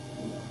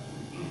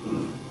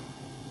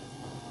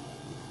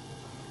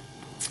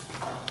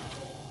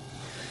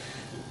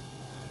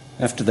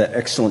After that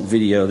excellent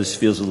video, this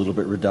feels a little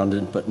bit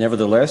redundant, but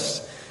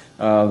nevertheless,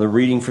 the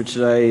reading for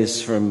today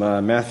is from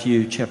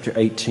Matthew chapter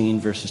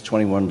 18, verses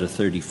 21 to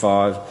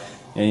 35,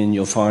 and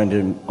you'll find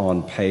it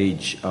on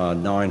page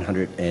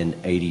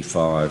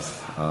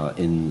 985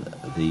 in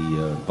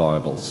the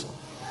Bibles.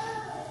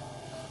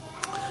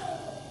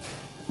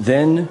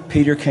 Then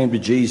Peter came to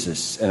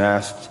Jesus and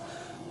asked,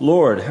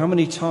 "Lord, how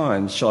many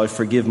times shall I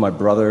forgive my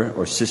brother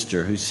or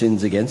sister who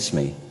sins against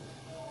me?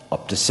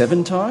 Up to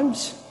 7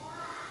 times?"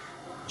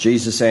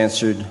 Jesus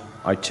answered,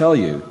 "I tell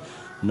you,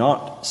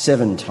 not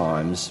 7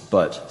 times,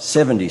 but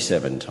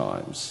 77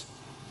 times.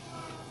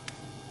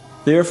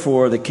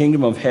 Therefore, the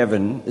kingdom of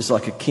heaven is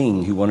like a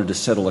king who wanted to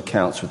settle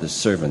accounts with his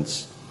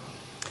servants.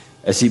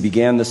 As he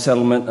began the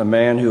settlement, a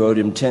man who owed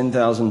him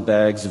 10,000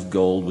 bags of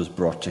gold was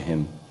brought to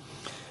him.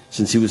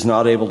 Since he was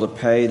not able to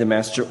pay, the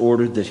master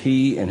ordered that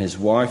he and his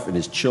wife and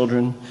his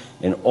children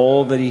and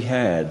all that he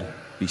had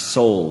be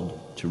sold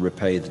to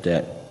repay the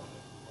debt.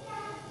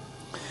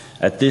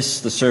 At this,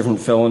 the servant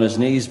fell on his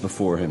knees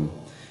before him.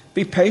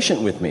 'Be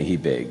patient with me,' he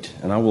begged,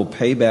 'and I will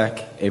pay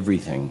back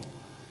everything.'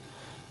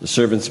 The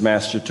servant's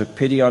master took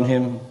pity on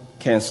him,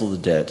 canceled the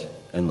debt,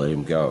 and let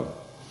him go.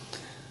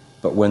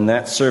 But when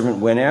that servant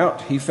went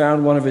out, he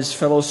found one of his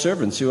fellow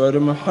servants who owed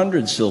him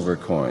 100 silver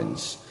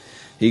coins.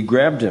 He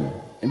grabbed him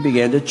and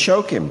began to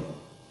choke him.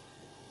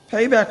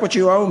 'Pay back what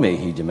you owe me,'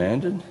 he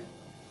demanded.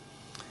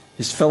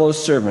 His fellow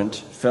servant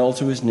fell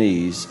to his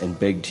knees and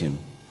begged him,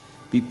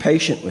 'Be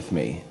patient with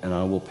me, and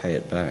I will pay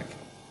it back.'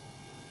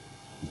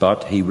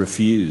 But he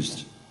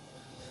refused.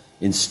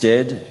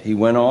 Instead, he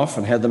went off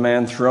and had the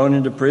man thrown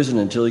into prison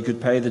until he could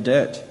pay the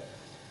debt.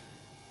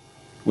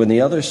 When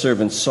the other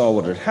servants saw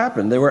what had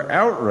happened, they were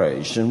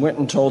outraged and went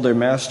and told their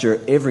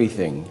master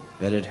everything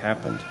that had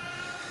happened.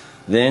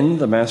 Then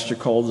the master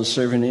called the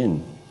servant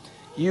in.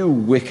 'You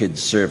wicked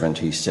servant,'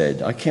 he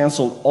said, 'I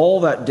canceled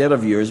all that debt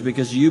of yours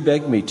because you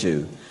begged me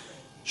to.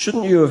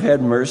 Shouldn't you have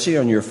had mercy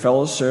on your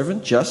fellow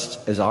servant just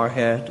as I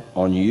had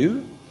on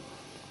you?'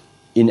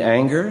 In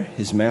anger,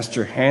 his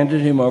master handed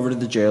him over to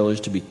the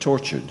jailers to be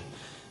tortured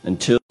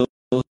until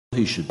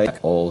he should pay back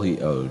all he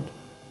owed.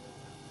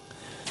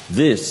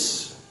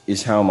 This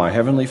is how my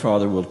heavenly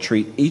Father will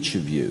treat each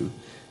of you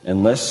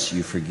unless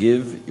you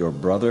forgive your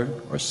brother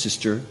or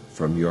sister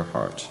from your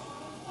heart."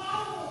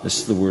 This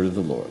is the word of the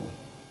Lord.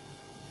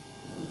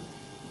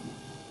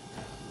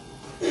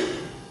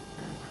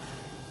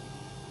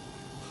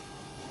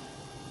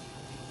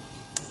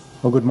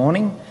 Well, good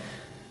morning.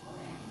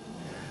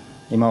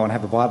 You might want to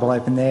have a Bible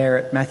open there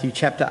at Matthew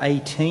chapter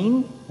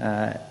 18,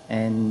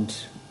 and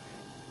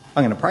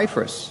I'm going to pray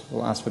for us.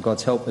 We'll ask for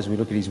God's help as we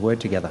look at his word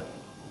together.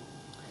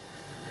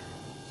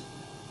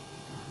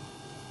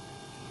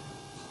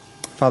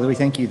 Father, we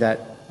thank you that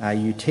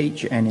you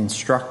teach and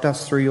instruct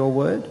us through your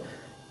word.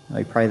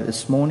 We pray that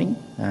this morning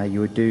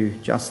you would do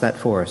just that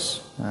for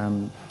us,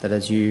 that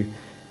as you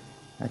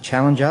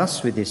challenge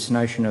us with this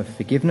notion of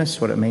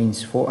forgiveness, what it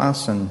means for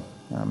us, and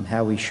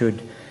how we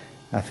should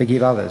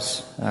forgive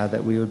others,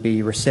 that we would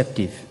be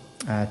receptive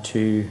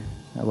to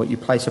what you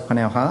place upon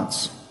our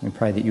hearts. We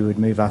pray that you would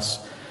move us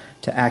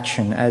to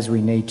action as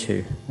we need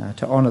to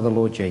honour the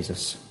Lord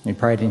Jesus. We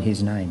pray it in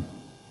his name.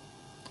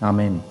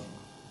 Amen.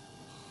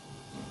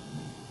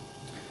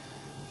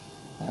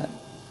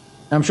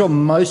 I'm sure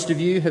most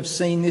of you have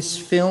seen this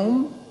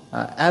film,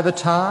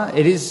 Avatar.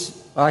 It is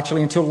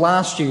actually, until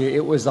last year,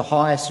 it was the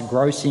highest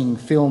grossing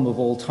film of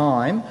all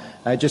time.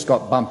 It just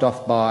got bumped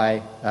off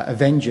by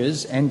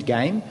Avengers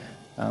Endgame,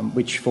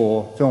 which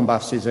for film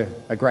buffs is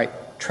a great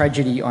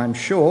tragedy, I'm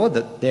sure,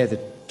 that they're the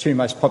 2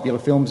 most popular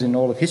films in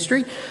all of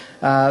history.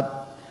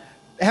 How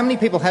many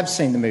people have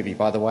seen the movie,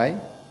 by the way?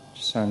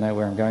 Just so I know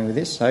where I'm going with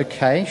this.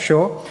 Okay,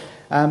 sure.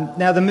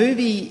 Now, the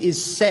movie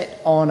is set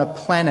on a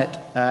planet,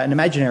 an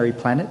imaginary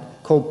planet,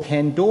 called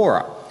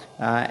Pandora.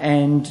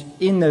 And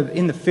in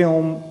the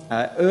film,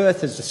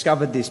 Earth has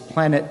discovered this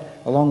planet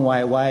a long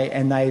way away,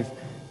 and they've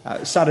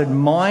started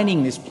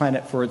mining this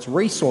planet for its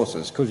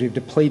resources because we've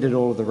depleted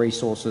all of the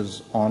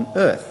resources on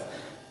Earth.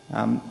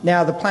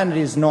 Now, the planet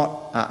is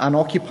not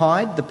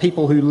unoccupied. The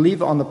people who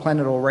live on the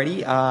planet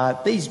already are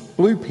these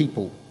blue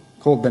people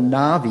called the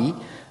Na'vi,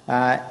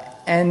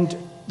 and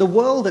the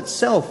world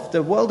itself,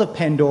 the world of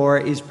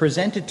Pandora, is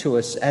presented to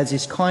us as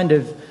this kind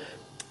of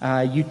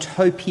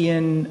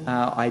utopian,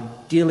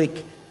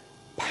 idyllic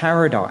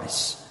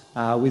paradise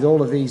with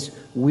all of these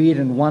weird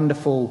and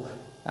wonderful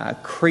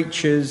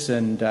creatures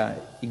and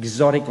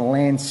exotic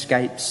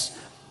landscapes.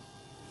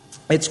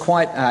 It's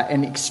quite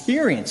an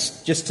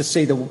experience just to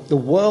see the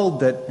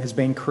world that has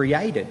been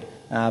created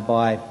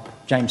by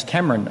James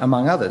Cameron,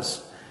 among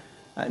others.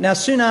 Now,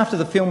 soon after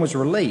the film was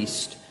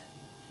released,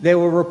 there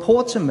were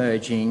reports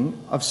emerging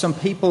of some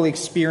people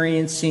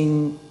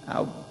experiencing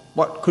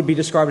what could be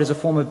described as a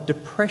form of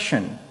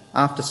depression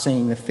after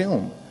seeing the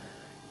film.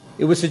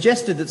 It was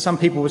suggested that some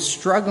people were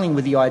struggling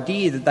with the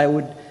idea that they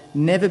would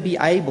never be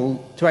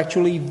able to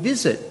actually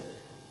visit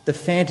the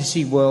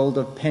fantasy world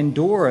of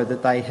Pandora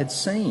that they had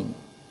seen.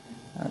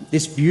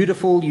 This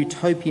beautiful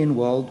utopian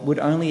world would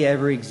only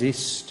ever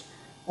exist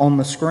on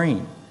the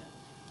screen.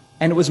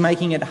 And it was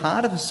making it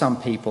harder for some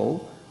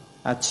people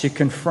to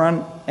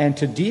confront and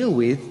to deal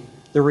with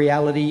the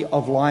reality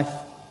of life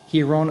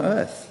here on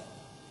earth.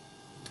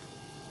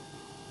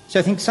 So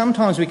I think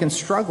sometimes we can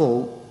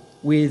struggle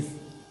with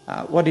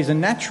what is a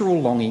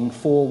natural longing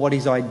for what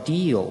is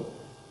ideal,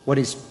 what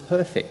is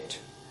perfect,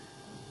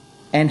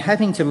 and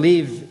having to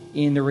live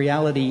in the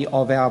reality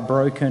of our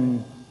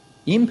broken,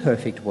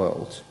 imperfect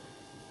world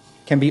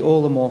can be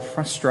all the more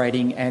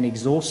frustrating and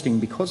exhausting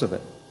because of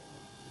it.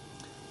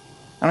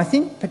 And I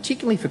think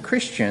particularly for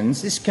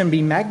Christians, this can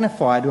be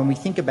magnified when we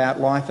think about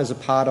life as a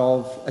part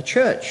of a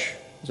church,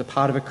 as a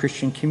part of a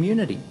Christian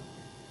community.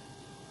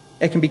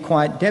 It can be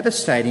quite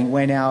devastating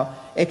when our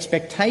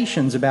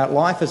expectations about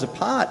life as a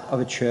part of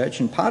a church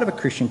and part of a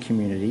Christian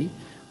community,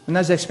 when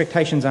those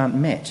expectations aren't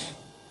met,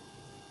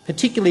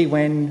 particularly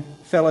when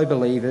fellow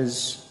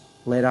believers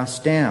let us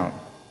down,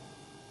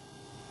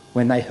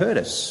 when they hurt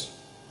us.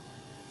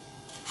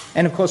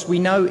 And of course, we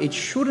know it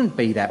shouldn't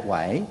be that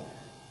way,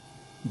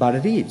 but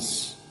it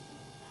is.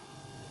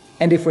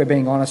 And if we're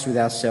being honest with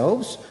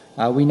ourselves,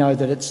 we know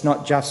that it's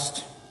not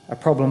just a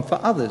problem for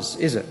others,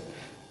 is it?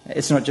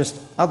 It's not just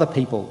other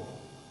people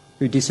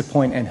who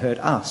disappoint and hurt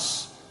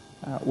us.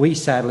 We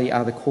sadly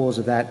are the cause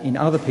of that in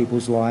other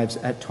people's lives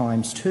at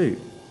times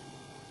too.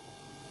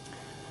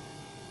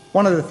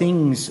 One of the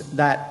things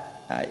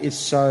that is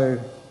so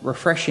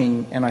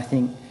refreshing and I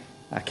think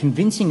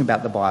convincing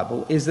about the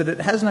Bible is that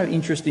it has no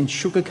interest in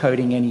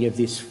sugarcoating any of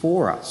this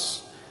for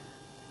us.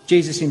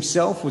 Jesus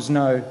himself was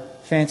no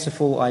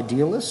fanciful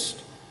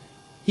idealist.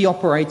 He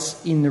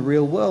operates in the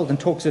real world and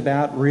talks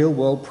about real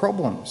world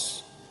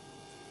problems.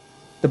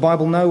 The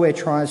Bible nowhere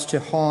tries to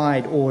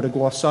hide or to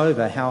gloss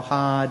over how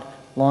hard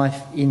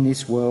life in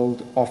this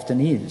world often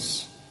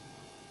is.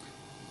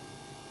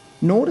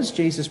 Nor does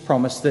Jesus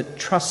promise that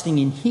trusting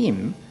in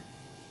him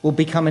will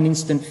become an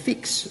instant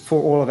fix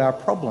for all of our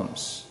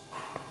problems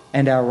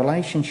and our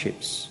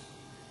relationships.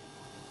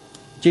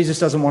 Jesus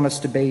doesn't want us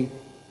to be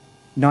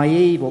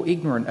naive or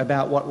ignorant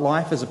about what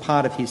life as a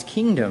part of his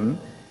kingdom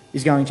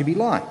is going to be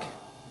like.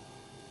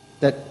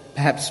 That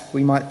perhaps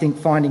we might think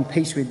finding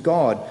peace with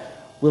God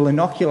will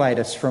inoculate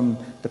us from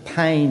the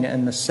pain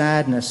and the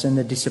sadness and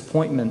the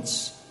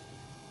disappointments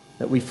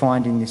that we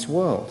find in this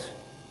world.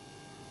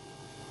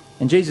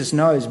 And Jesus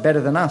knows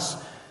better than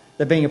us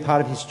that being a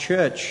part of his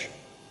church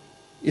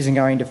isn't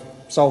going to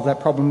solve that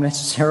problem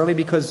necessarily,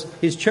 because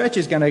his church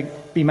is going to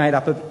be made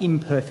up of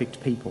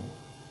imperfect people.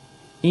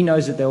 He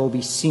knows that there will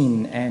be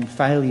sin and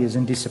failures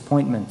and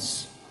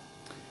disappointments.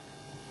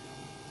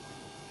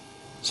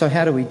 So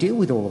how do we deal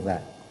with all of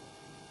that?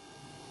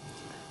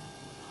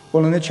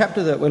 Well, in the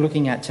chapter that we're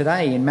looking at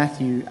today, in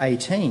Matthew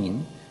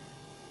 18,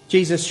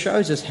 Jesus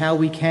shows us how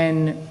we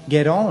can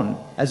get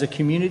on as a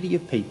community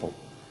of people,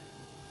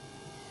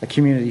 a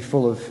community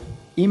full of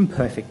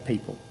imperfect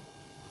people.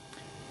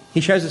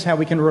 He shows us how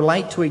we can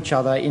relate to each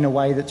other in a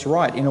way that's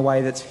right, in a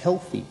way that's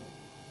healthy,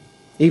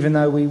 even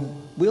though we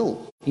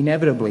will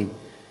inevitably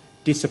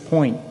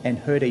disappoint and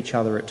hurt each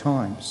other at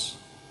times.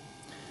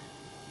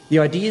 The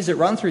ideas that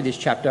run through this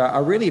chapter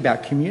are really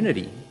about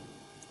community.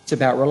 It's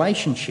about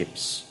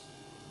relationships,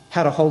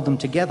 how to hold them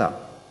together,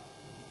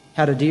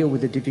 how to deal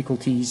with the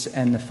difficulties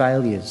and the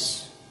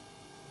failures.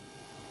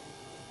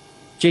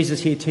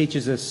 Jesus here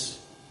teaches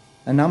us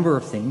a number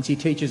of things. He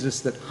teaches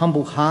us that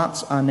humble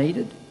hearts are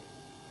needed.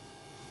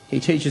 He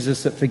teaches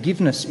us that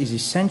forgiveness is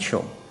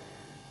essential.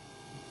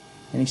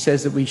 And he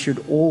says that we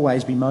should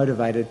always be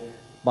motivated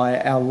by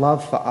our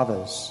love for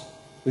others,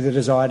 with a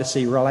desire to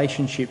see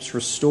relationships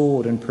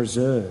restored and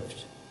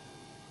preserved.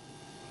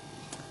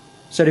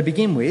 So to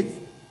begin with,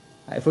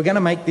 if we're going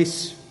to make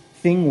this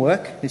thing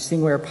work, this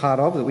thing we're a part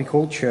of that we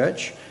call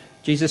church,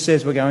 Jesus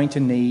says we're going to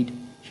need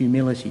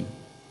humility.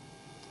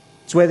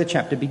 It's where the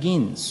chapter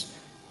begins.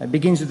 It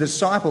begins with the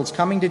disciples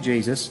coming to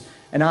Jesus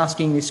and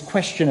asking this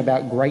question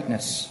about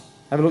greatness.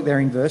 Have a look there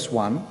in verse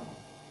 1.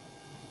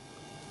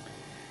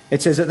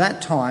 It says, "At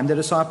that time the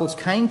disciples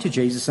came to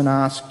Jesus and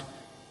asked,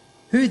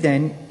 'Who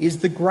then is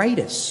the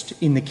greatest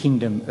in the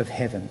kingdom of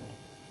heaven?'"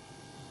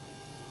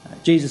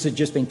 Jesus had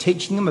just been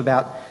teaching them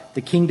about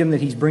the kingdom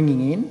that he's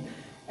bringing in,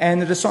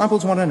 and the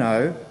disciples want to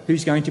know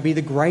who's going to be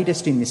the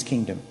greatest in this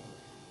kingdom.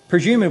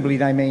 Presumably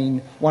they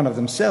mean one of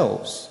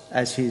themselves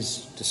as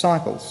his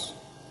disciples.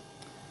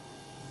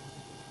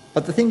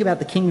 But the thing about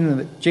the kingdom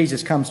that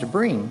Jesus comes to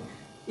bring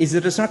is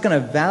that it's not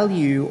going to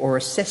value or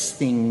assess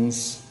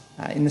things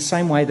in the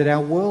same way that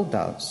our world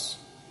does.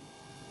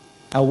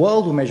 Our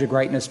world will measure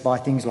greatness by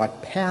things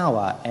like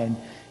power and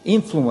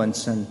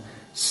influence and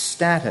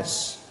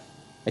status,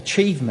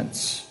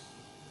 achievements.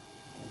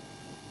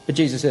 But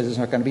Jesus says it's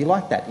not going to be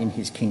like that in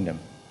his kingdom.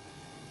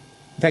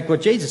 In fact,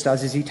 what Jesus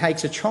does is he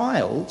takes a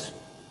child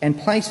and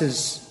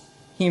places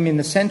him in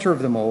the centre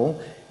of them all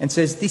and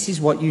says, this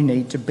is what you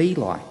need to be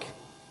like.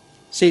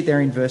 See it there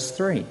in verse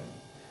 3.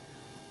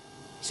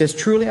 He says,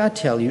 "Truly I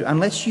tell you,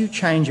 unless you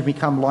change and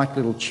become like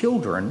little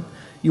children,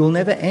 you will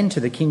never enter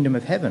the kingdom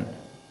of heaven.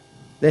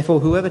 Therefore,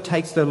 whoever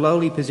takes the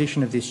lowly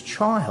position of this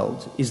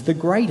child is the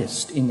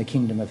greatest in the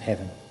kingdom of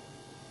heaven."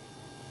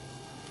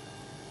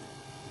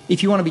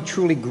 If you want to be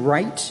truly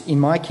great in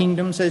my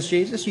kingdom, says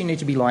Jesus, you need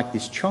to be like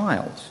this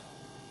child.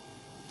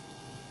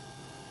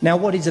 Now,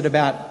 what is it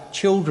about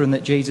children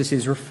that Jesus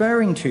is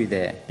referring to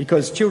there?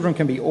 Because children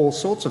can be all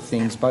sorts of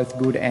things, both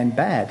good and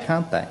bad,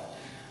 can't they?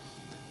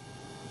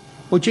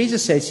 Well,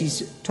 Jesus says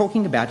he's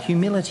talking about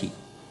humility.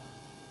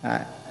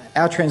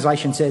 Our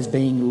translation says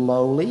being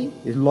lowly,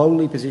 the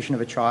lowly position of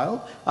a child.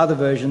 Other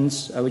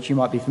versions, which you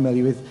might be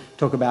familiar with,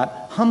 talk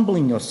about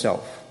humbling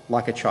yourself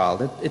like a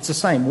child. It's the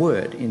same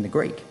word in the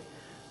Greek.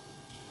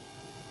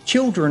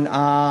 Children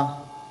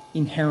are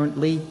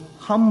inherently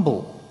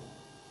humble.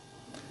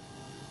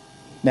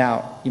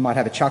 Now, you might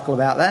have a chuckle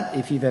about that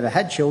if you've ever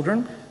had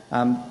children,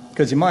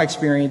 because in my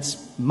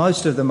experience,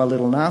 most of them are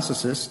little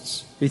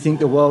narcissists who think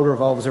the world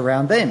revolves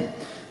around them.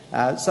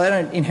 So they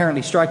don't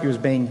inherently strike you as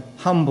being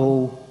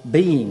humble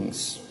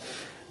beings.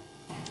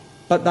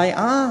 But they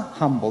are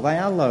humble, they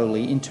are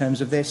lowly in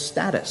terms of their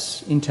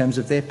status, in terms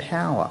of their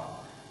power.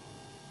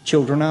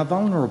 Children are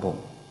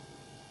vulnerable.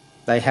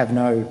 They have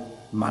no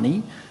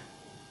money,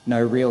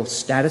 no real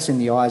status in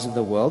the eyes of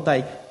the world.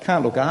 They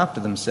can't look after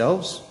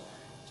themselves.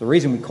 It's the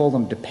reason we call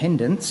them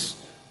dependents.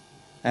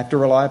 They have to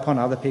rely upon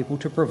other people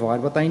to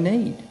provide what they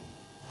need.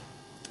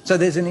 So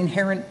there's an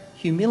inherent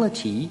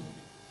humility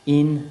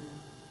in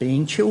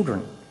being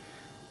children,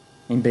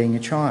 in being a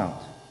child.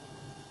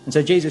 And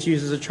so Jesus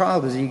uses a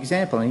child as the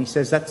example, and he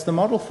says that's the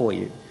model for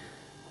you.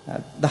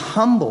 The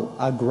humble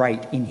are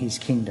great in his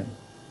kingdom.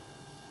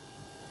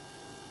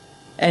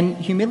 And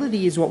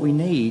humility is what we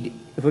need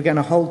if we're going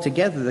to hold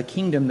together the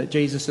kingdom that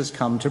Jesus has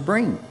come to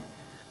bring.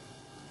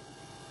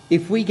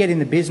 If we get in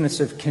the business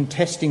of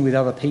contesting with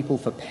other people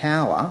for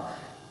power,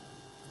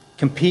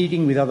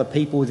 competing with other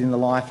people within the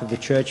life of the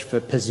church for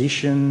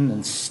position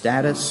and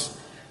status,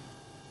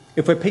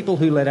 if we're people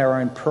who let our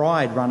own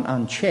pride run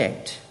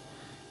unchecked,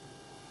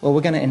 well,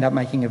 we're going to end up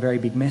making a very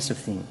big mess of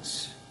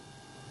things.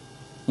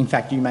 In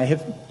fact, you may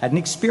have had an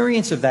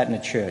experience of that in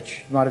a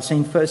church. You might have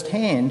seen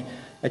firsthand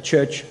a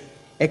church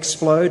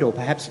explode or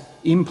perhaps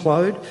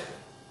implode.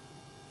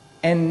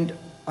 And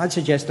I'd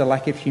suggest a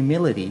lack of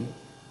humility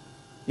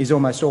is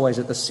almost always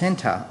at the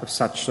centre of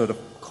such sort of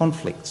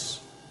conflicts.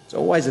 It's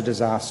always a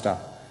disaster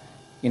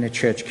in a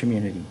church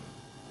community.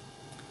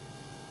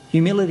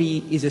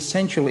 Humility is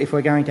essential if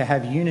we're going to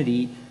have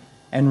unity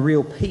and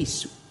real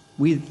peace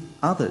with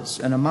others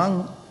and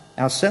among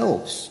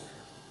ourselves.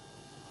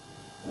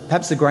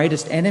 Perhaps the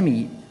greatest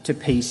enemy to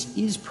peace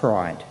is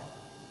pride.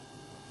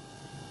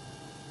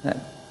 That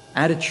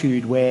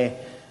attitude where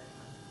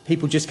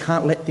people just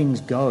can't let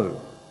things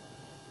go,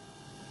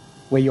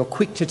 where you're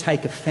quick to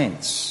take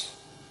offence,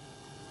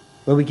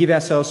 where we give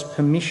ourselves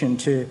permission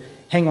to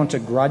hang on to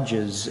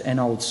grudges and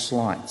old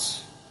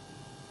slights,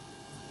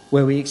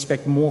 where we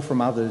expect more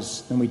from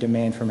others than we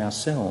demand from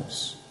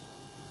ourselves.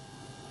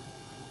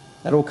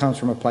 That all comes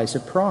from a place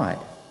of pride.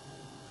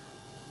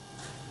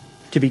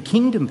 To be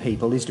kingdom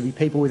people is to be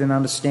people with an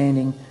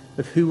understanding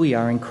of who we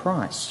are in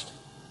Christ,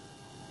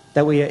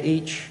 that we are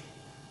each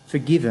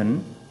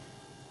forgiven,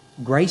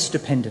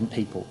 grace-dependent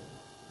people.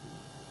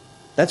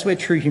 That's where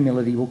true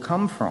humility will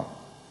come from.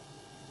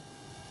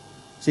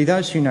 See,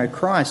 those who know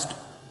Christ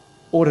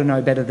ought to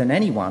know better than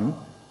anyone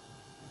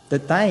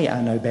that they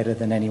are no better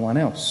than anyone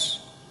else,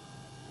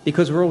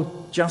 because we're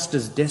all just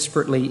as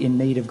desperately in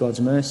need of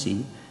God's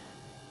mercy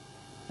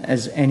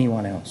as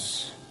anyone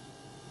else.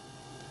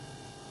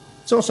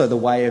 It's also the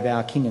way of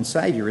our King and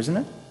Saviour, isn't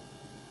it?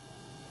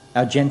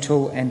 Our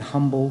gentle and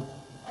humble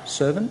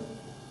servant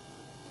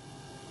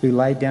who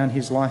laid down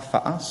his life for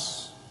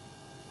us.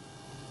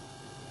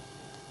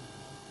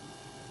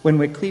 When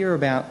we're clear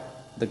about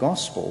the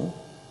gospel,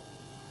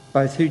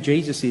 both who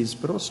Jesus is,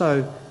 but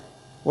also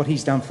what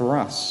he's done for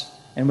us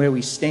and where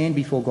we stand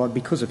before God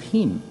because of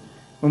him,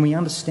 when we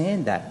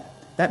understand that,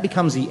 that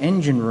becomes the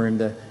engine room,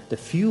 the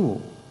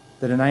fuel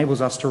that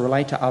enables us to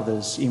relate to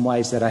others in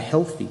ways that are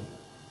healthy,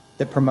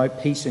 that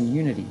promote peace and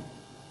unity.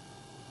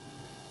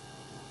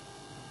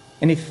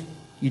 And if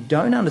you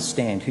don't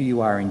understand who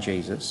you are in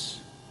Jesus,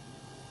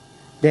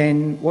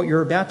 then what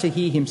you're about to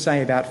hear him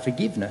say about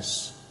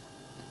forgiveness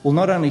will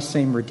not only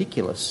seem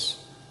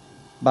ridiculous,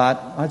 but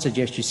I'd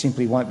suggest you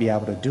simply won't be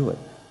able to do it.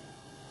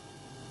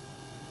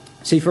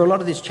 See, for a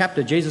lot of this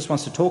chapter, Jesus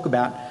wants to talk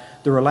about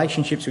the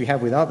relationships we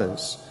have with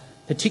others,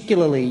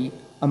 particularly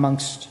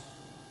amongst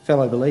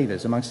fellow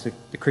believers, amongst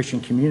the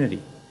Christian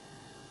community.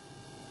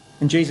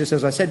 And Jesus,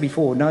 as I said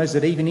before, knows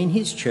that even in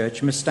his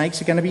church, mistakes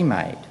are going to be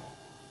made,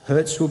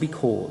 hurts will be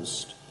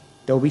caused,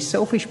 there will be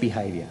selfish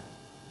behaviour.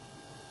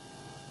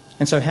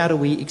 And so how do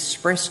we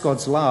express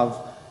God's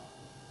love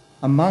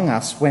among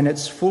us when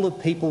it's full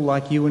of people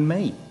like you and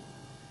me?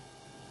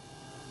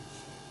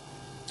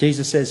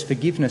 Jesus says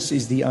forgiveness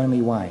is the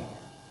only way.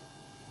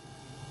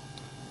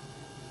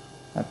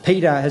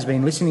 Peter has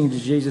been listening to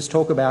Jesus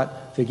talk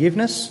about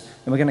forgiveness,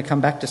 and we're going to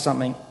come back to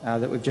something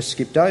that we've just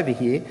skipped over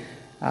here.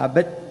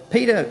 But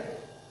Peter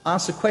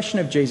asks a question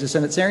of Jesus,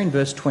 and it's there in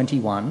verse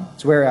 21.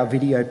 It's where our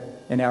video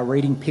and our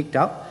reading picked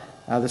up,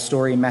 the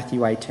story in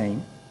Matthew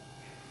 18.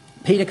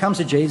 Peter comes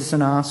to Jesus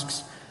and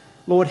asks,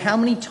 Lord, how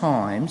many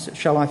times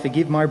shall I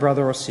forgive my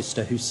brother or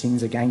sister who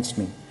sins against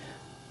me?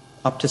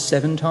 Up to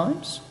 7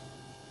 times?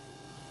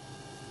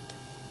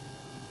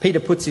 Peter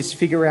puts this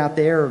figure out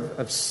there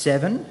of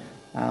 7.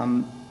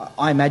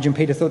 I imagine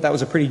Peter thought that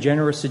was a pretty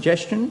generous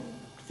suggestion.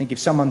 I think if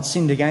someone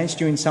sinned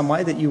against you in some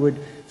way, that you would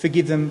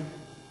forgive them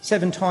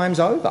 7 times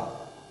over.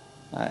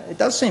 It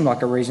does seem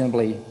like a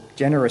reasonably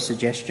generous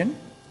suggestion.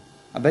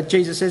 But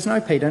Jesus says, no,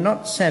 Peter,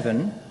 not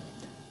 7,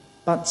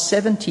 but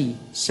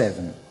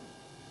 77.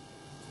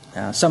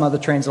 Some other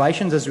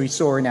translations, as we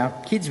saw in our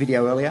kids'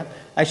 video earlier,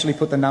 actually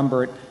put the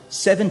number at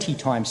 70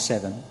 times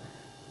 7.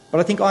 But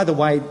I think either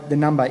way, the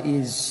number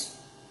is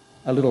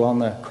a little on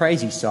the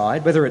crazy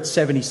side. Whether it's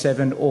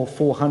 77 or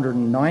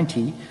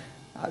 490,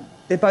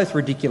 they're both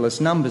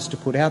ridiculous numbers to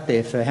put out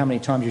there for how many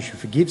times you should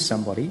forgive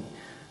somebody.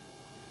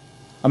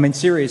 I mean,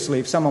 seriously,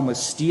 if someone was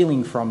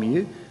stealing from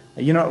you,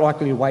 you're not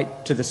likely to wait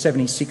to the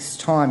 76th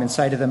time and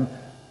say to them,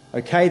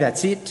 okay,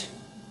 that's it,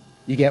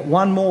 you get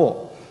one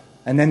more,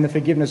 and then the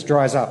forgiveness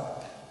dries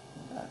up.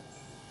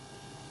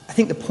 I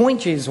think the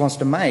point Jesus wants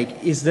to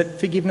make is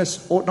that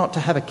forgiveness ought not to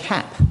have a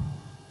cap.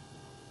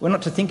 We're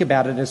not to think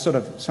about it as sort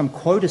of some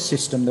quota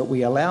system that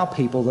we allow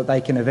people that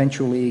they can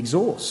eventually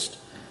exhaust.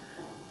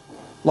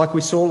 Like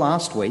we saw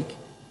last week,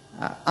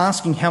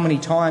 asking how many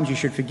times you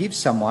should forgive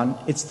someone,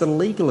 it's the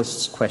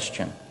legalist's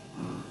question.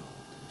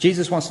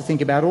 Jesus wants to think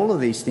about all of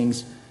these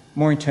things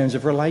more in terms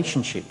of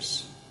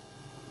relationships.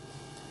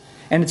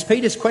 And it's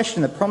Peter's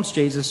question that prompts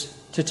Jesus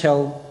to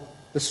tell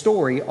the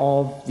story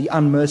of the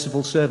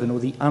unmerciful servant or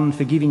the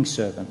unforgiving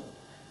servant.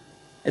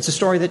 It's a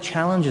story that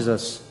challenges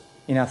us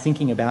in our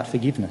thinking about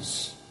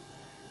forgiveness.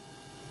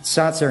 It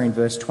starts there in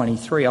verse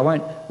 23. I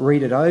won't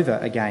read it over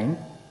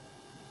again.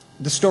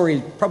 The story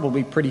is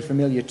probably pretty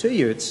familiar to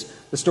you. It's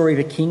the story of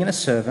a king and a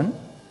servant.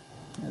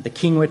 The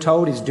king, we're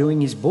told, is doing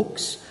his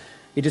books.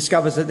 He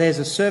discovers that there's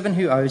a servant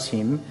who owes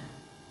him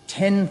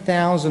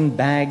 10,000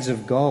 bags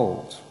of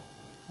gold.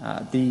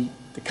 The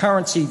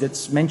currency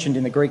that's mentioned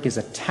in the Greek is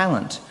a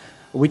talent,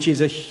 which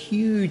is a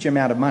huge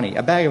amount of money.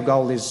 A bag of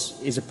gold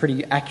is a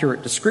pretty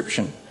accurate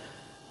description.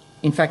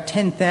 In fact,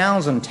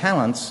 10,000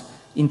 talents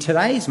in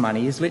today's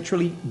money is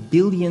literally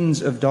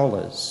billions of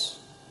dollars.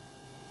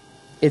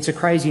 It's a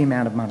crazy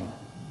amount of money.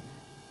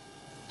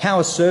 How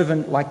a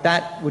servant like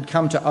that would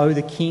come to owe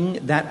the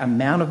king that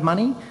amount of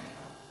money,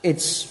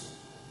 it's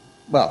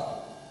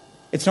not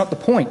the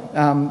point.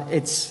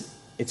 It's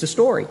a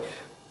story.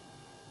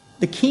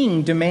 The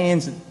king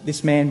demands that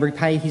this man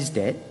repay his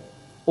debt,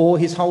 or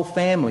his whole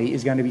family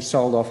is going to be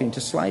sold off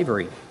into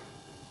slavery.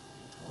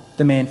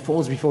 The man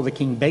falls before the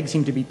king, begs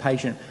him to be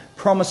patient,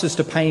 promises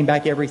to pay him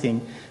back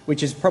everything,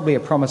 which is probably a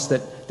promise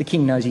that the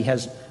king knows he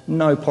has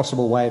no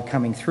possible way of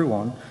coming through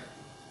on.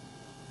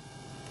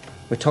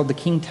 We're told the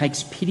king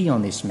takes pity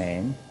on this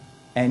man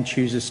and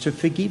chooses to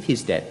forgive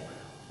his debt,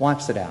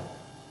 wipes it out,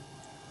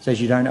 says,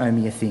 you don't owe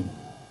me a thing.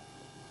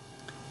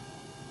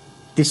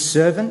 This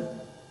servant,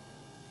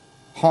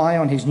 high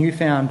on his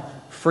newfound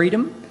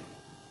freedom,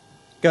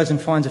 goes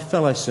and finds a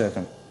fellow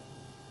servant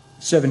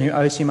who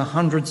owes him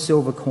 100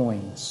 silver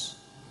coins.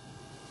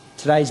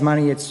 Today's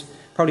money, it's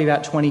probably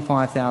about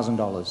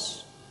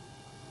 $25,000,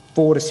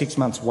 4 to 6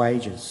 months'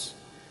 wages.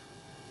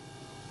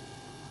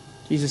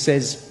 Jesus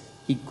says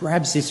he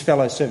grabs this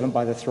fellow servant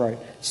by the throat,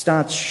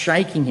 starts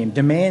shaking him,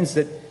 demands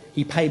that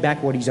he pay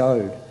back what he's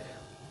owed.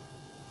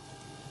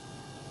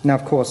 Now,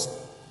 of course,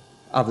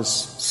 others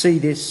see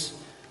this,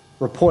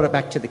 report it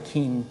back to the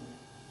king.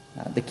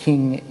 The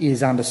king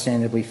is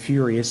understandably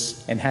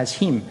furious and has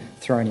him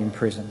thrown in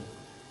prison.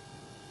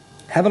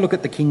 Have a look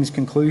at the king's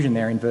conclusion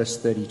there in verse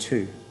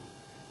 32. It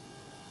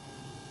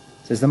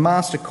says, the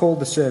master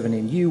called the servant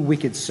in. You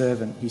wicked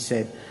servant, he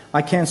said,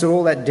 I cancelled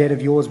all that debt of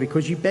yours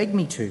because you begged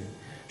me to.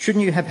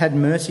 Shouldn't you have had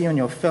mercy on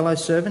your fellow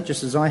servant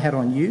just as I had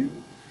on you?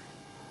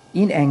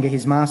 In anger,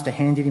 his master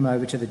handed him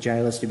over to the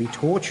jailers to be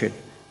tortured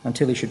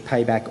until he should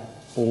pay back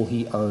all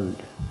he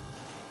owed.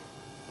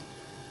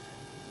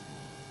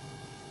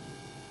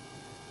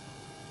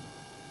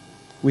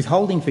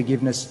 Withholding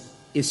forgiveness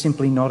is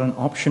simply not an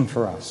option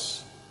for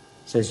us,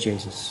 says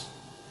Jesus.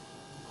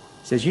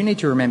 He says, you need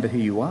to remember who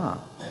you are.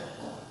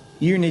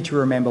 You need to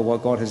remember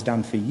what God has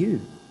done for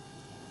you.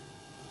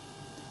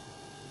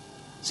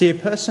 See, a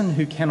person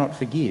who cannot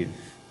forgive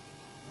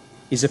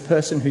is a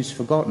person who's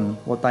forgotten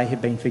what they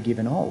have been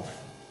forgiven of.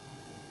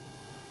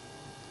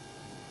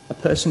 A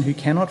person who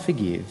cannot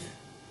forgive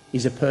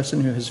is a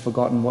person who has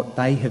forgotten what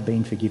they have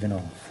been forgiven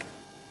of.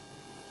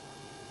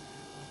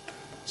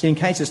 See, in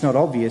case it's not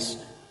obvious,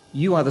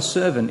 you are the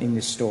servant in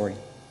this story.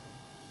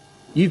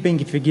 You've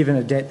been forgiven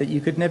a debt that you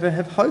could never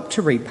have hoped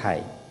to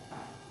repay.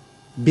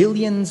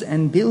 Billions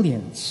and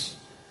billions.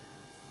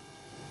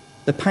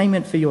 The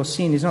payment for your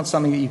sin is not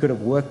something that you could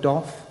have worked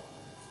off.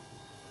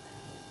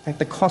 In fact,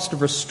 the cost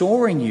of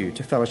restoring you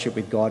to fellowship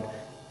with God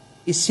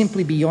is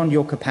simply beyond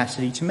your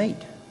capacity to meet.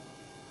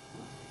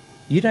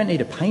 You don't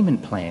need a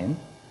payment plan.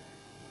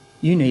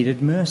 You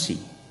needed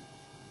mercy.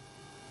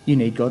 You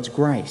need God's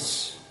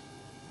grace.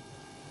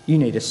 You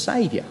need a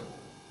saviour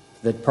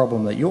for the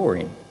problem that you're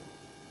in.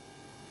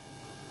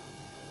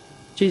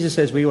 Jesus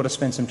says we ought to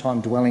spend some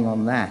time dwelling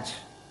on that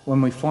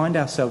when we find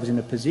ourselves in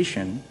a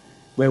position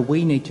where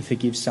we need to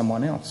forgive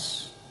someone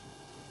else.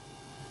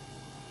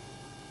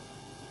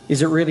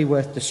 Is it really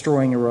worth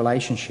destroying a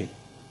relationship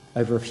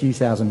over a few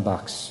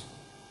 $1,000s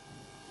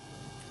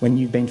when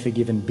you've been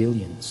forgiven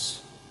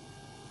billions?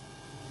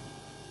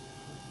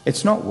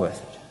 It's not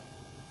worth it,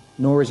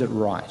 nor is it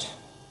right.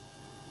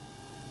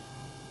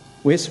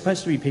 We're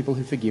supposed to be people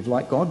who forgive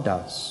like God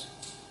does,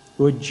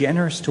 who are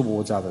generous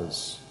towards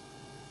others.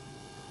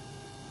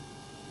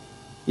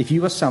 If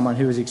you are someone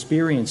who has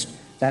experienced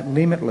that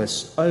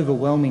limitless,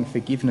 overwhelming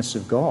forgiveness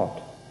of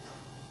God,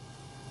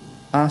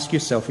 ask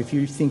yourself if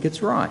you think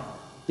it's right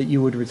that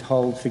you would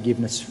withhold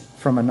forgiveness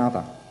from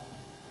another.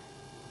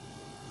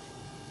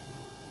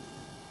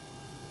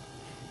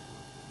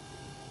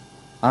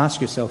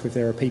 Ask yourself if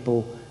there are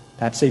people,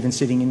 perhaps even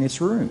sitting in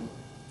this room,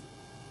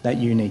 that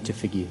you need to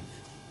forgive.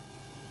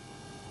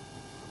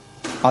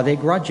 Are there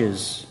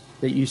grudges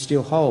that you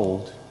still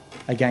hold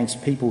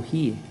against people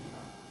here?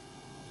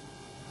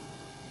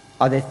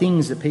 Are there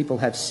things that people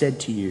have said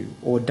to you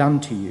or done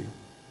to you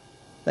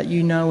that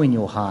you know in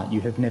your heart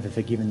you have never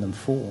forgiven them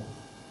for?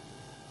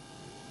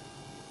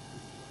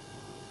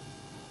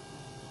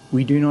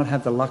 We do not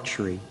have the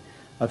luxury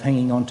of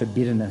hanging on to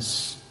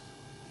bitterness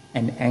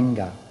and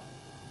anger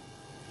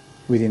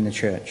within the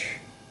church.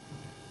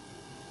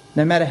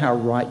 No matter how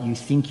right you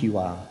think you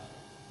are,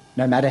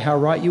 no matter how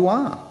right you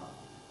are,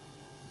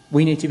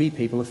 we need to be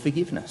people of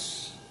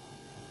forgiveness.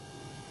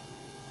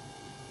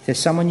 If there's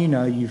someone you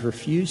know you've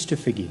refused to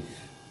forgive,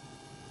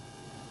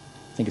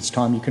 I think it's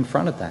time you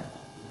confronted that.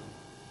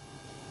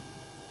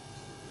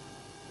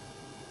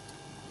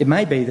 It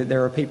may be that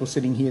there are people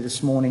sitting here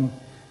this morning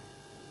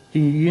who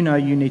you know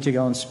you need to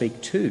go and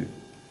speak to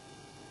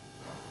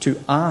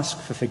ask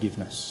for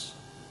forgiveness.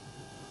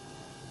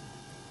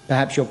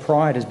 Perhaps your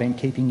pride has been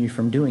keeping you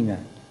from doing that.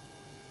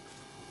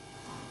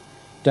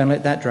 Don't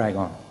let that drag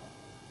on.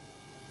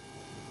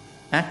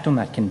 Act on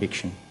that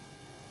conviction.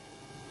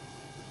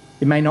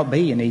 It may not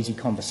be an easy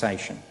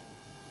conversation.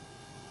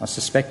 I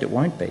suspect it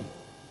won't be.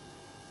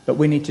 But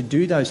we need to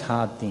do those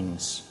hard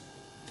things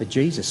for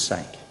Jesus'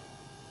 sake.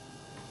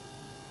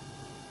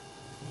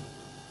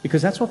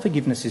 Because that's what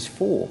forgiveness is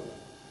for.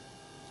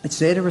 It's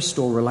there to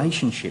restore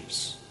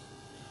relationships.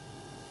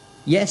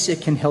 Yes,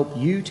 it can help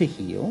you to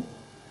heal,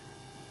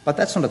 but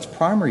that's not its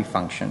primary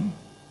function.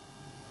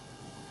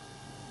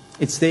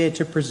 It's there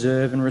to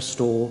preserve and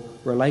restore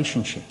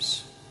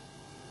relationships.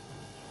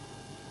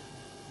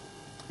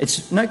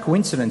 It's no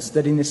coincidence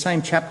that in the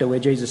same chapter where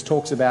Jesus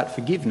talks about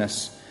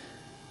forgiveness,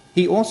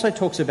 he also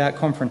talks about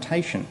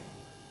confrontation.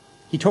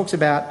 He talks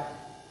about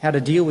how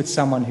to deal with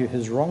someone who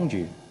has wronged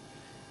you.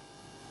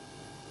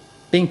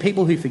 Being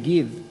people who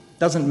forgive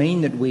doesn't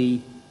mean that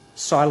we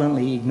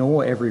silently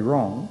ignore every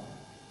wrong,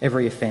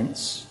 every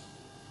offence.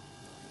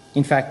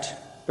 In fact,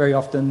 very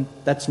often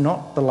that's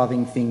not the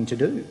loving thing to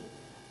do.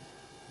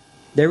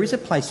 There is a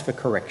place for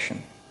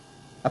correction,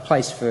 a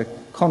place for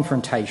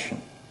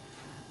confrontation,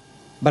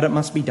 but it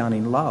must be done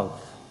in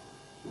love.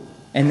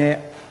 And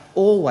there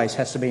always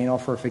has to be an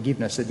offer of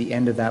forgiveness at the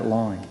end of that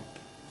line.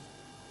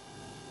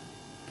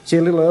 See,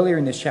 a little earlier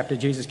in this chapter,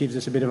 Jesus gives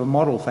us a bit of a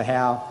model for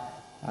how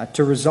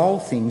to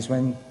resolve things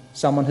when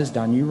someone has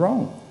done you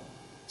wrong.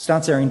 It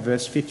starts there in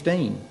verse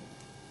 15.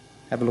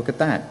 Have a look at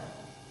that.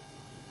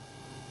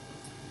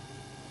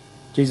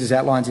 Jesus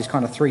outlines this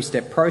kind of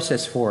three-step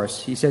process for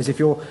us. He says, if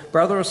your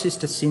brother or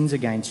sister sins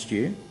against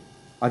you,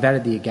 I've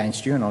added the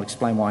against you, and I'll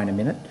explain why in a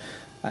minute,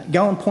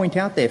 go and point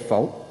out their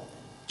fault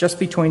just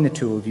between the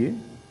two of you.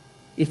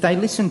 If they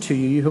listen to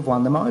you, you have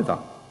won them over.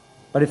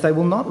 But if they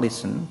will not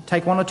listen,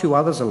 take one or two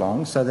others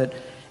along so that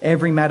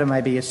every matter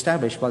may be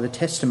established by the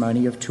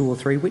testimony of 2 or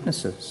 3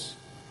 witnesses.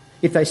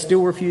 If they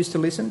still refuse to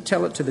listen,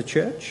 tell it to the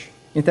church.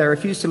 If they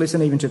refuse to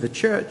listen even to the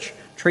church,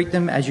 treat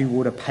them as you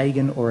would a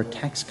pagan or a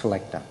tax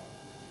collector.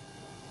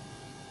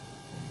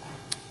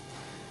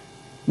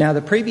 Now,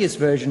 the previous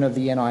version of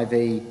the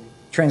NIV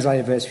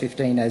translated verse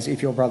 15 as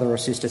if your brother or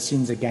sister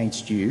sins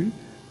against you.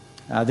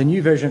 The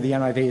new version of the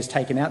NIV has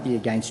taken out the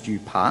against you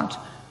part.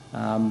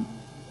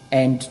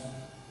 And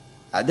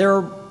there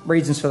are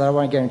reasons for that. I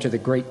won't go into the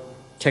Greek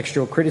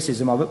textual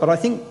criticism of it, but I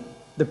think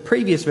the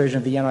previous version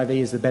of the NIV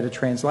is the better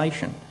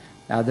translation,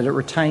 that it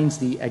retains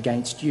the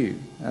against you.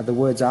 The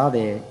words are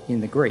there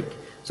in the Greek.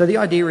 So the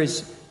idea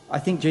is, I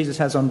think Jesus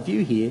has on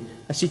view here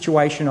a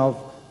situation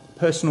of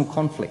personal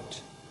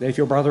conflict. That if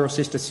your brother or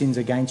sister sins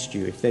against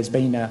you, if there's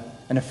been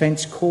an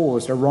offence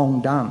caused, a wrong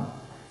done.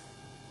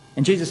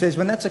 And Jesus says,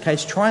 when that's the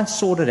case, try and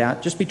sort it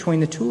out just between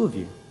the two of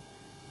you.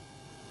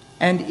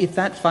 And if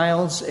that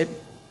fails, it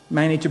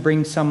may need to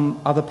bring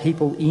some other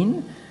people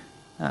in.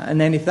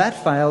 And then if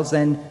that fails,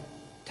 then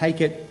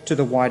take it to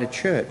the wider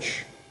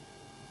church.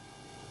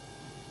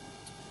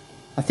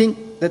 I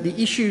think that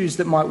the issues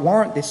that might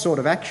warrant this sort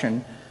of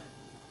action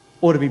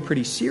ought to be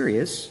pretty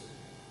serious.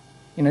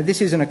 You know,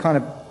 this isn't a kind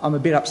of, I'm a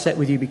bit upset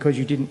with you because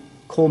you didn't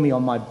call me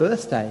on my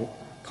birthday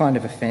kind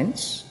of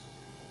offence.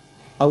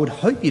 I would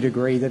hope you'd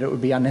agree that it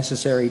would be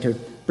unnecessary to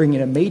bring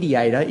in a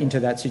mediator into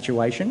that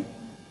situation.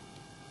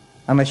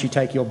 unless you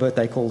take your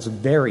birthday calls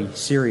very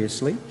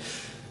seriously.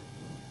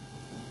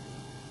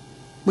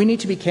 We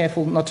need to be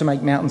careful not to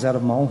make mountains out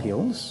of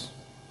molehills.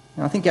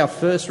 And I think our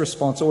first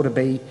response ought to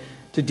be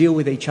to deal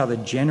with each other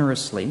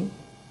generously,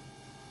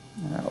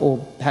 or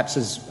perhaps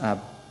as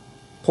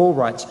Paul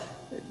writes,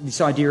 this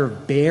idea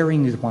of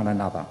bearing with one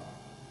another,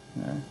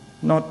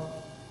 not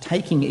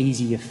taking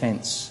easy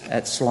offence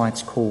at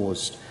slights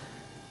caused,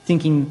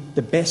 thinking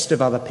the best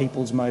of other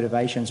people's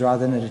motivations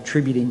rather than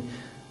attributing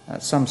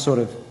some sort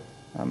of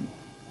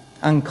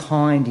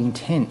unkind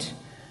intent.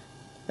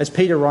 As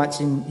Peter writes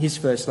in his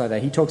first letter,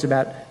 he talks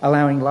about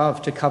allowing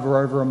love to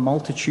cover over a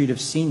multitude of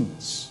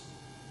sins.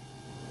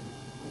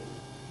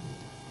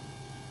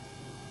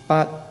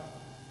 But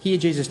here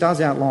Jesus does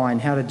outline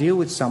how to deal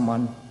with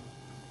someone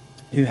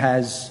who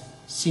has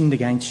sinned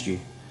against you.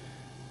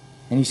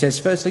 And he says,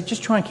 firstly,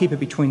 just try and keep it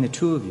between the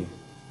two of you.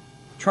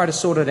 Try to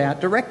sort it out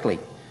directly.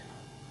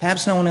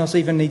 Perhaps no one else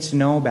even needs to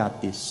know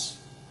about this.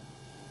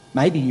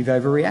 Maybe you've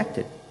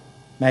overreacted.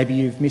 Maybe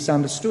you've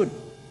misunderstood.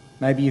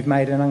 Maybe you've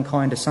made an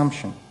unkind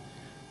assumption.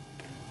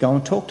 Go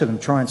and talk to them.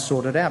 Try and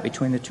sort it out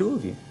between the two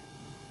of you.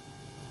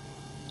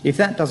 If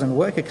that doesn't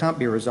work, it can't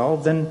be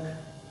resolved, then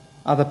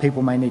other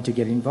people may need to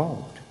get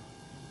involved.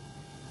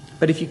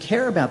 But if you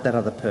care about that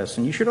other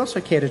person, you should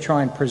also care to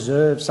try and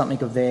preserve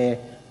something of their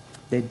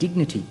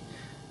dignity,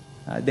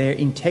 their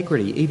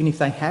integrity, even if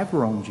they have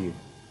wronged you.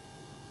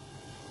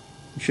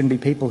 You shouldn't be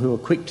people who are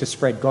quick to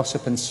spread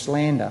gossip and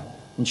slander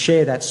and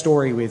share that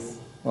story with,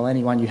 well,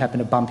 anyone you happen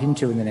to bump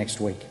into in the next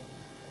week.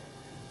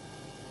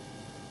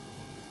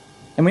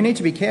 And we need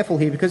to be careful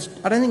here, because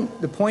I don't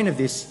think the point of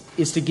this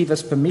is to give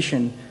us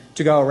permission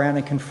to go around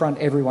and confront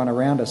everyone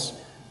around us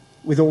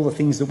with all the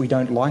things that we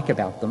don't like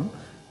about them.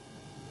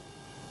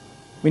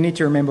 We need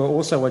to remember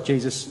also what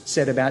Jesus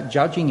said about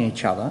judging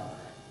each other,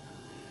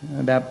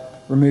 about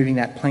removing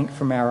that plank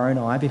from our own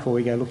eye before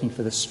we go looking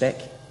for the speck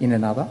in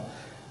another.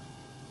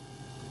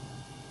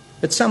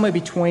 But somewhere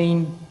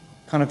between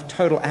kind of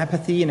total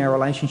apathy in our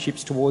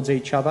relationships towards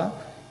each other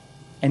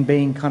and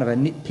being kind of a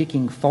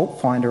nitpicking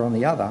fault finder on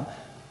the other,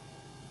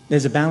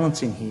 there's a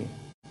balance in here.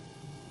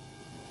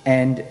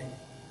 And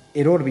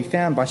it ought to be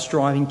found by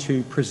striving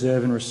to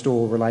preserve and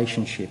restore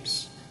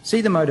relationships.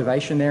 See the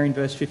motivation there in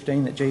verse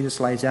 15 that Jesus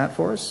lays out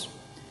for us?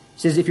 He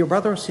says, if your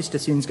brother or sister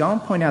sins, go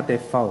and point out their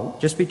fault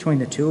just between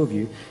the two of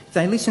you. If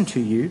they listen to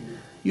you,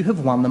 you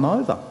have won them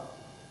over.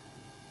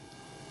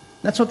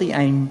 That's what the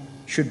aim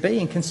should be.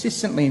 And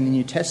consistently in the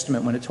New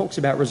Testament, when it talks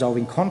about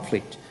resolving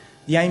conflict,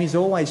 the aim is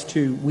always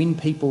to win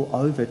people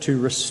over, to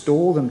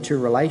restore them to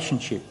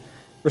relationship,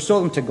 restore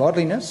them to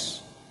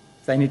godliness.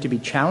 If they need to be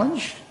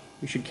challenged,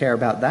 we should care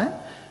about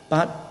that.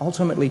 But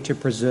ultimately to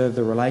preserve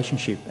the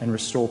relationship and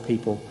restore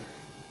people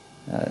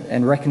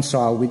and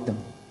reconcile with them.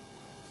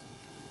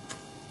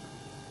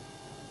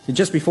 So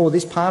just before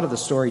this part of the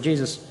story,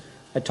 Jesus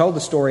had told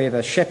the story of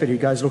a shepherd who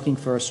goes looking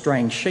for a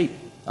straying sheep,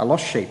 a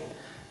lost sheep.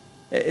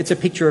 It's a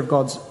picture of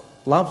God's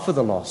love for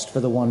the lost,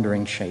 for the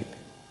wandering sheep.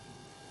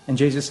 And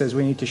Jesus says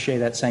we need to share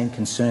that same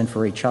concern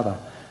for each other,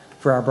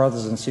 for our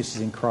brothers and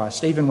sisters in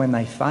Christ, even when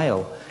they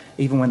fail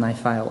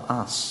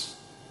us.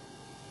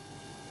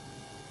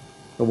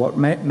 But what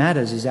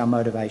matters is our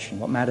motivation.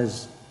 What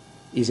matters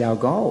is our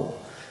goal.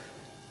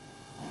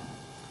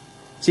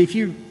 See, if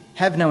you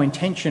have no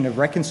intention of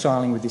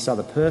reconciling with this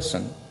other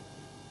person,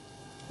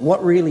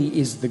 what really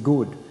is the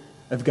good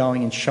of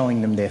going and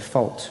showing them their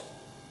fault?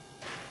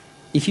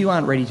 If you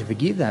aren't ready to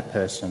forgive that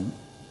person,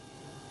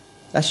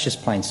 that's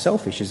just plain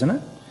selfish, isn't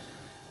it?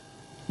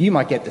 You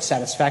might get the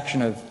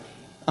satisfaction of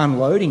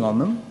unloading on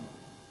them,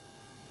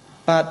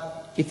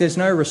 but if there's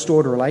no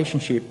restored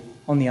relationship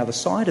on the other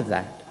side of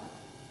that,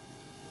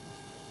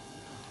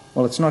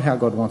 well, it's not how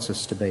God wants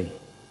us to be.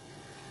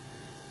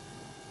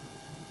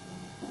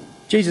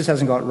 Jesus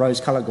hasn't got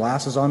rose-coloured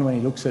glasses on when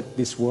he looks at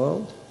this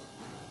world.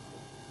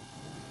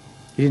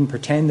 He didn't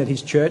pretend that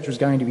his church was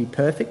going to be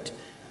perfect.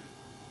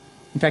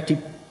 In fact, he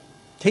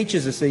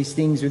teaches us these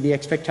things with the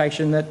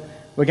expectation that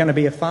we're going to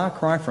be a far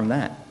cry from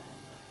that.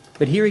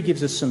 But here he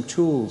gives us some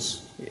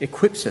tools,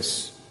 equips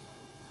us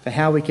for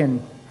how we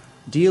can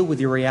deal with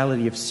the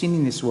reality of sin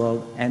in this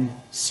world and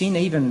sin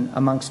even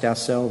amongst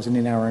ourselves and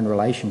in our own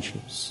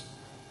relationships.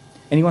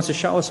 And he wants to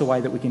show us a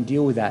way that we can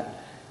deal with that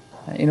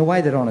in a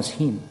way that honours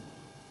him.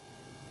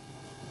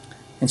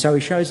 And so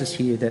he shows us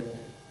here that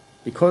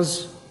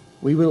because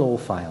we will all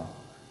fail,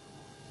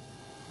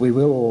 we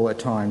will all at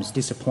times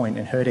disappoint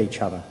and hurt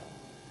each other,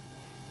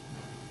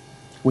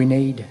 we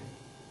need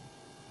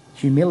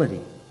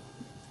humility.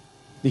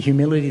 The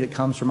humility that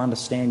comes from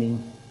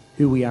understanding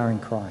who we are in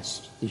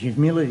Christ. The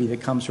humility that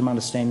comes from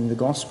understanding the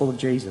gospel of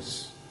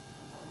Jesus.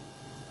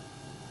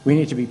 We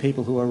need to be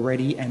people who are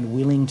ready and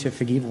willing to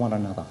forgive one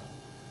another.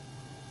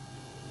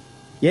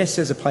 Yes,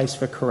 there's a place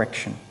for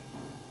correction,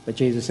 but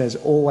Jesus says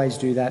always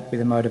do that with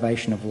a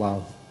motivation of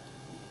love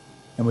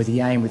and with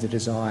the aim, with the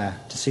desire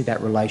to see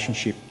that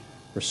relationship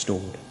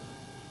restored.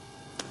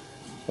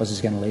 Wes is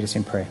going to lead us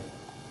in prayer.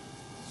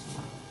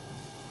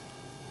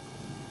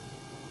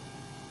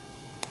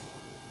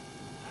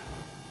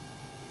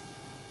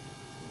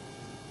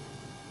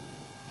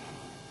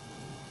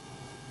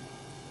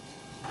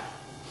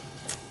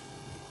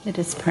 Let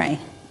us pray.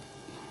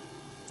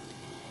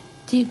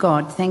 Dear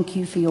God, thank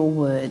you for your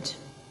word,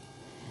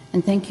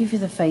 and thank you for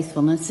the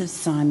faithfulness of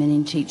Simon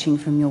in teaching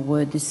from your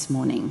word this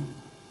morning.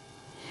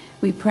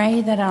 We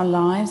pray that our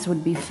lives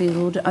would be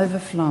filled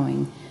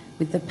overflowing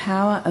with the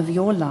power of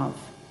your love,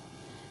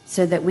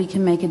 so that we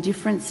can make a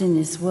difference in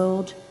this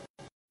world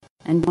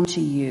and unto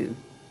you.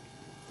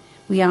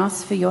 We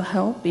ask for your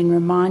help in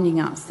reminding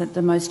us that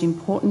the most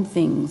important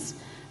things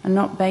are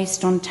not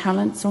based on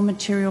talents or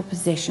material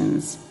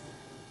possessions,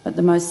 but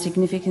the most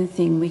significant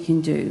thing we can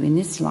do in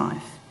this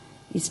life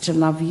is to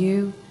love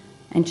you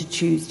and to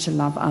choose to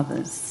love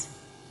others.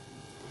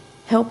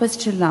 Help us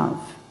to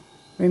love,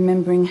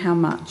 remembering how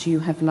much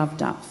you have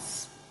loved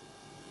us.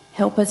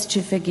 Help us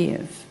to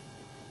forgive,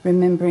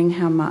 remembering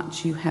how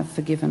much you have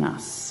forgiven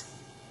us.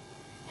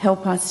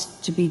 Help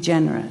us to be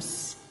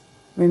generous,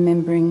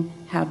 remembering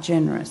how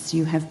generous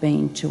you have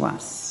been to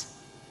us.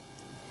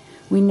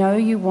 We know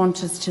you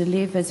want us to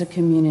live as a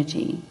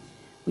community.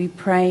 We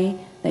pray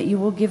that you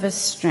will give us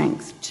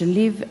strength to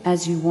live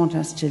as you want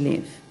us to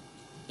live,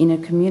 in a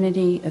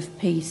community of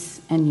peace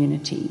and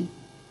unity.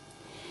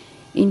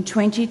 In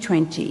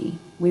 2020,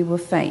 we were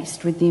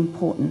faced with the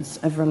importance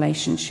of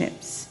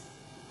relationships.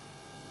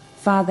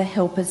 Father,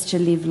 help us to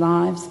live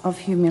lives of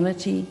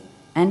humility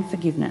and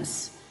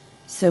forgiveness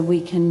so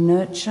we can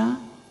nurture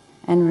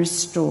and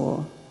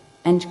restore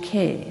and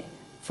care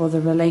for the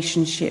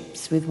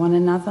relationships with one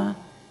another,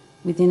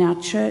 within our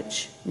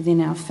church, within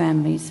our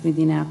families,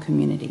 within our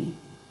community.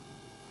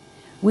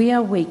 We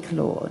are weak,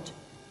 Lord,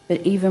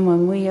 but even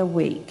when we are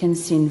weak and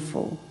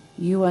sinful,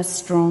 you are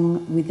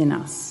strong within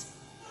us.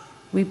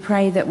 We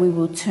pray that we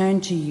will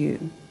turn to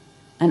you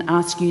and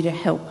ask you to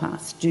help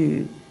us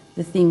do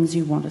the things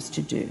you want us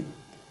to do.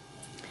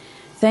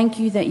 Thank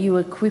you that you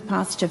equip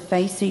us to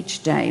face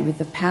each day with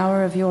the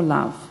power of your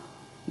love,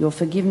 your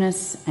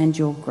forgiveness and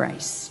your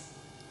grace.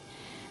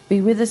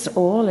 Be with us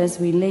all as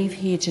we leave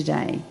here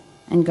today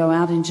and go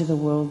out into the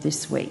world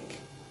this week.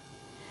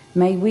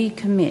 May we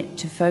commit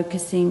to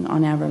focusing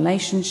on our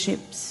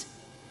relationships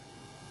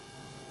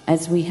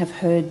as we have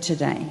heard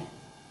today.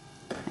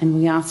 And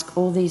we ask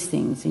all these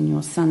things in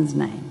your Son's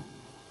name.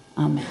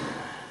 Amen.